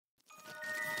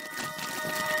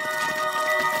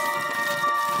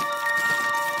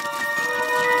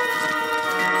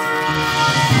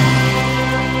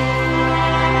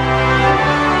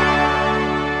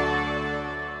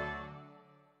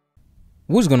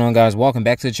What's going on, guys? Welcome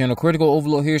back to the channel. Critical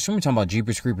Overlord here. So we're talking about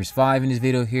Jeepers Creepers 5 in this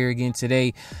video here again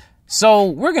today. So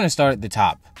we're going to start at the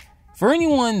top. For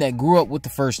anyone that grew up with the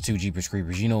first two Jeepers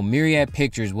Creepers, you know, Myriad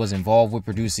Pictures was involved with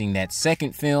producing that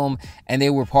second film, and they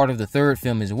were part of the third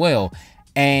film as well.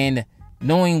 And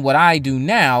knowing what I do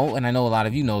now, and I know a lot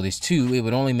of you know this too, it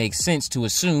would only make sense to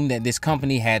assume that this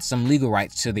company had some legal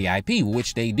rights to the IP,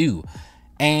 which they do.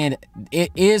 And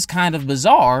it is kind of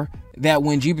bizarre that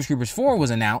when Jeepers Creepers 4 was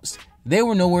announced, they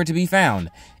were nowhere to be found.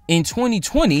 In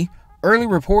 2020, early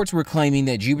reports were claiming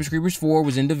that Jeepers Creepers 4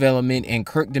 was in development, and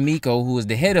Kirk D'Amico, who is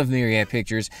the head of Myriad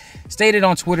Pictures, stated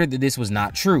on Twitter that this was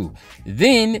not true.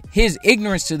 Then, his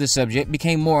ignorance to the subject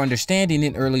became more understanding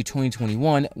in early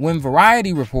 2021 when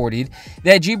Variety reported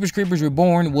that Jeepers Creepers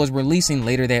Reborn was releasing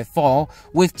later that fall,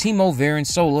 with Timo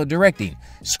Vuorensola directing,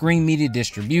 Screen Media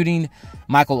distributing,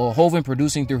 Michael Argo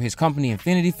producing through his company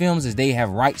Infinity Films, as they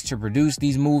have rights to produce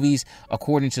these movies,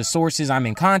 according to sources I'm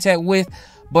in contact with.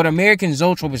 But American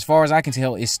Zoetrope, as far as I can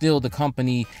tell, is still the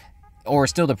company, or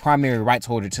still the primary rights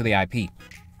holder to the IP.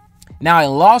 Now, a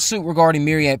lawsuit regarding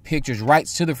Myriad Pictures'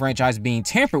 rights to the franchise being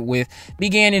tampered with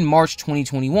began in March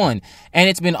 2021, and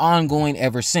it's been ongoing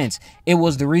ever since. It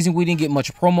was the reason we didn't get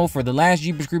much promo for the last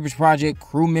Jeepers Creepers project.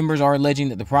 Crew members are alleging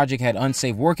that the project had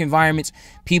unsafe work environments,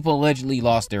 people allegedly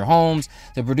lost their homes,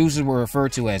 the producers were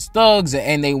referred to as thugs,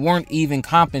 and they weren't even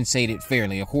compensated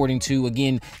fairly, according to,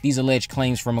 again, these alleged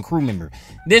claims from a crew member.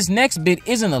 This next bit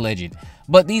isn't alleged,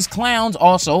 but these clowns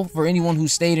also, for anyone who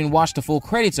stayed and watched the full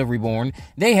credits of Reborn,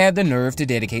 they had the nerve to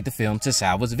dedicate the film to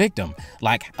Salva's victim.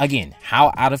 Like, again,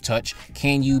 how out of touch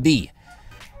can you be?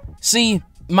 See,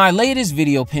 my latest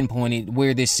video pinpointed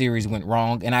where this series went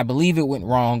wrong, and I believe it went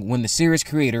wrong when the series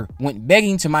creator went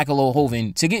begging to Michael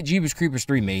Argo to get Jeepers Creepers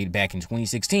 3 made back in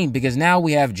 2016, because now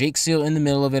we have Jake Seal in the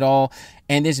middle of it all,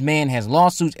 and this man has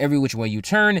lawsuits every which way you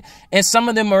turn, and some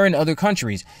of them are in other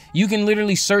countries. You can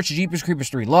literally search Jeepers Creepers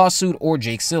 3 lawsuit or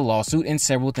Jake Seal lawsuit, and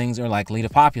several things are likely to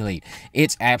populate.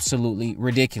 It's absolutely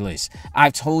ridiculous.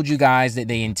 I've told you guys that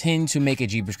they intend to make a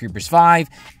Jeepers Creepers 5,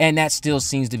 and that still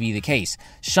seems to be the case.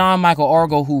 Sean Michael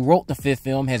Argo, who wrote the fifth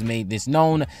film, has made this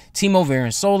known. Timo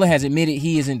Vuorensola has admitted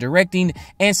he isn't directing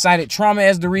and cited trauma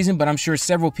as the reason, but I'm sure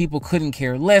several people couldn't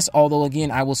care less, although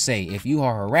again, I will say, if you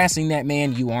are harassing that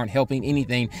man, you aren't helping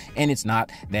anything, and it's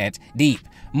not that deep.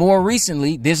 More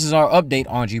recently, this is our update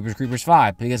on Jeepers Creepers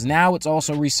 5, because now it's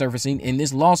also resurfacing in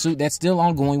this lawsuit that's still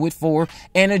ongoing with 4,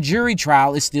 and a jury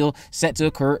trial is still set to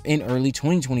occur in early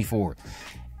 2024.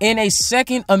 In a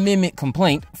Second Amendment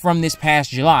complaint from this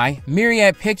past July,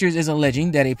 Myriad Pictures is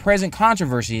alleging that a present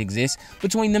controversy exists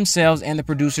between themselves and the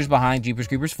producers behind Jeepers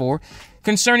Creepers 4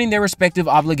 concerning their respective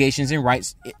obligations and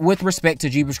rights with respect to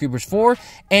Jeepers Creepers 4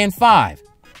 and 5.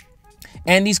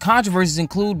 And these controversies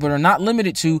include, but are not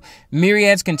limited to,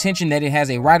 Myriad's contention that it has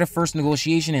a right of first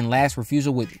negotiation and last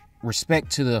refusal with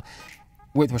respect to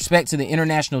the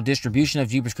international distribution of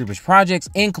Jeepers Creepers projects,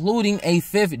 including a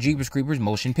fifth Jeepers Creepers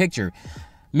motion picture.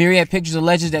 Myriad Pictures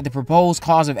alleges that the proposed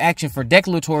cause of action for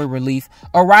declaratory relief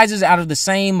arises out of the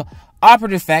same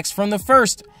operative facts from the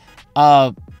first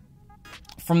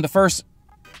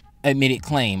admitted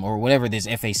claim, or whatever this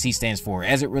FAC stands for,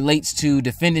 as it relates to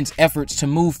defendants' efforts to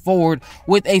move forward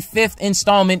with a fifth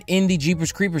installment in the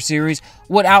Jeepers Creepers series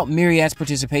without Myriad's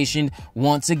participation,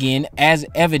 once again, as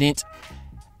evidenced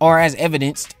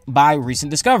by recent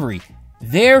discovery.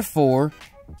 Therefore,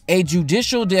 a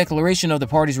judicial declaration of the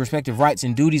parties' respective rights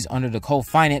and duties under the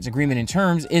co-finance agreement and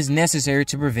terms is necessary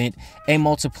to prevent a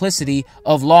multiplicity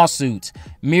of lawsuits.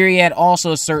 Myriad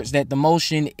also asserts that the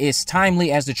motion is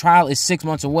timely as the trial is 6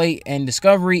 months away, and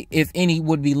discovery, if any,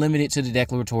 would be limited to the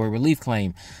declaratory relief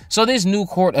claim. So this new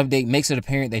court update makes it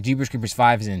apparent that Jeepers Creepers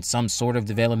 5 is in some sort of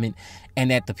development, and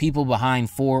that the people behind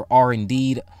 4 are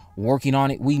indeed working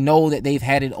on it. We know that they've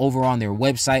had it over on their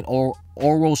website, or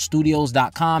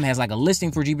oralstudios.com has like a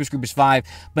listing for Jeepers Creepers 5,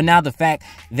 but now the fact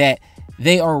that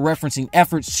they are referencing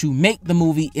efforts to make the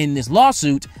movie in this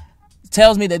lawsuit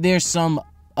tells me that there's some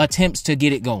attempts to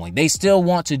get it going. They still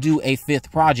want to do a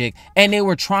fifth project, and they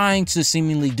were trying to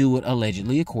seemingly do it,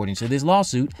 allegedly, according to this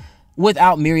lawsuit,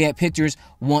 without Myriad Pictures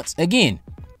once again.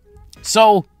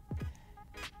 So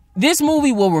this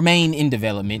movie will remain in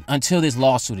development until this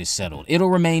lawsuit is settled. It'll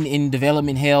remain in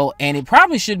development hell, and it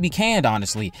probably should be canned,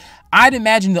 honestly. I'd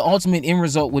imagine the ultimate end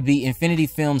result would be Infinity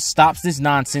Films stops this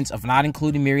nonsense of not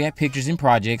including Myriad Pictures in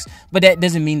projects, but that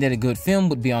doesn't mean that a good film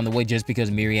would be on the way just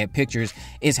because Myriad Pictures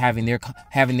is having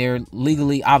their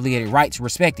legally obligated rights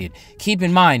respected. Keep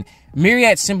in mind,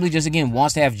 Myriad simply just, again,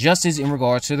 wants to have justice in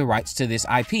regards to the rights to this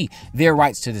IP, their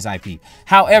rights to this IP.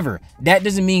 However, that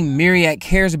doesn't mean Myriad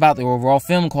cares about the overall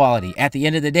film quality. At the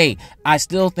end of the day, I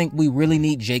still think we really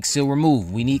need Jake Sill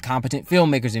removed. We need competent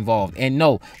filmmakers involved. And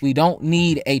no, we don't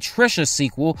need a Trisha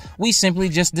sequel. We simply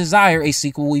just desire a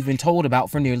sequel we've been told about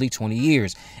for nearly 20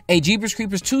 years. A Jeepers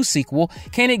Creepers 2 sequel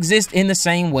can exist in the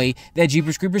same way that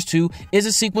Jeepers Creepers 2 is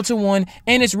a sequel to 1,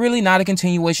 and it's really not a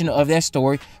continuation of that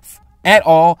story at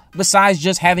all, besides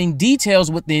just having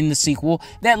details within the sequel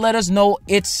that let us know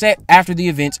it's set after the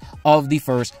events of the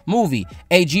first movie.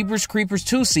 A Jeepers Creepers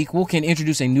 2 sequel can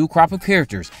introduce a new crop of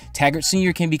characters. Taggart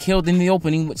Sr. can be killed in the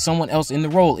opening with someone else in the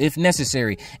role if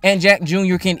necessary, and Jack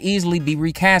Jr. can easily be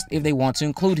recast if they want to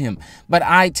include him. But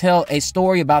I tell a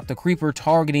story about the Creeper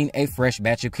targeting a fresh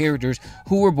batch of characters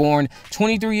who were born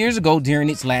 23 years ago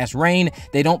during its last reign.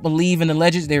 They don't believe in the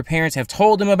legends their parents have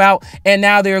told them about, and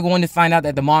now they're going to find out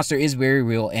that the monster is very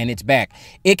real and it's back.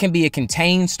 It can be a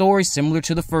contained story similar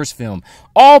to the first film.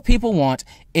 All people want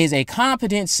is a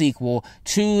competent sequel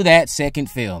to that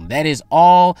second film. That is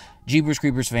all Jeepers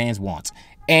Creepers fans want.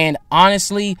 And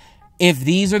honestly, if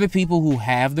these are the people who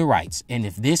have the rights, and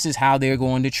if this is how they're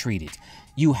going to treat it,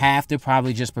 you have to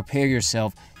probably just prepare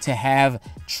yourself to have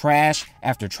trash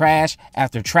after trash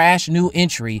after trash new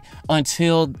entry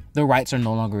until the rights are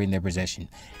no longer in their possession.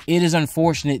 It is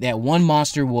unfortunate that one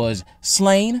monster was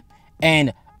slain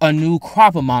and a new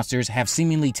crop of monsters have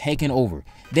seemingly taken over.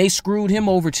 They screwed him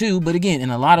over too, but again, in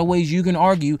a lot of ways you can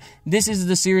argue this is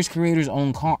the series creator's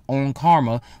own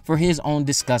karma for his own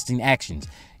disgusting actions.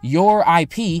 Your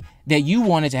IP that you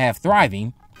wanted to have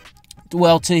thriving,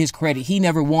 well, to his credit, he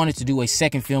never wanted to do a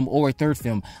second film or a third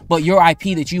film, but your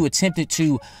IP that you attempted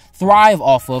to thrive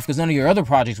off of, because none of your other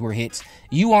projects were hits,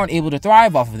 you aren't able to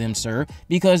thrive off of them, sir,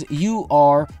 because you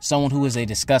are someone who is a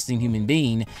disgusting human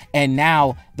being, and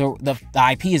now the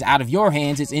IP is out of your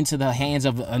hands. It's into the hands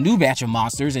of a new batch of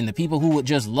monsters, and the people who would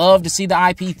just love to see the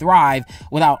IP thrive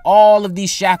without all of these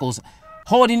shackles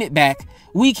holding it back.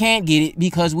 We can't get it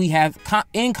because we have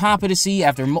incompetency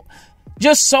after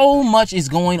just so much is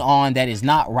going on that is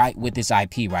not right with this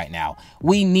IP right now.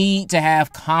 We need to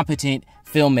have competent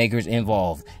filmmakers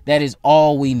involved. That is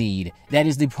all we need. That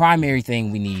is the primary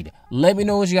thing we need. Let me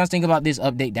know what you guys think about this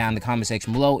update down in the comment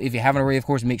section below. If you haven't already, of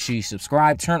course, make sure you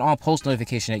subscribe. Turn on post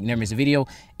notification that you never miss a video.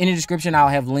 In the description, I'll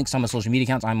have links on my social media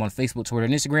accounts. I'm on Facebook, Twitter,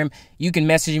 and Instagram. You can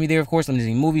message me there, of course. I'm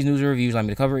using movies, news, or reviews I'm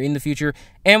going to cover in the future.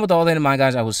 And with all that in mind,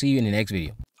 guys, I will see you in the next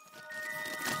video.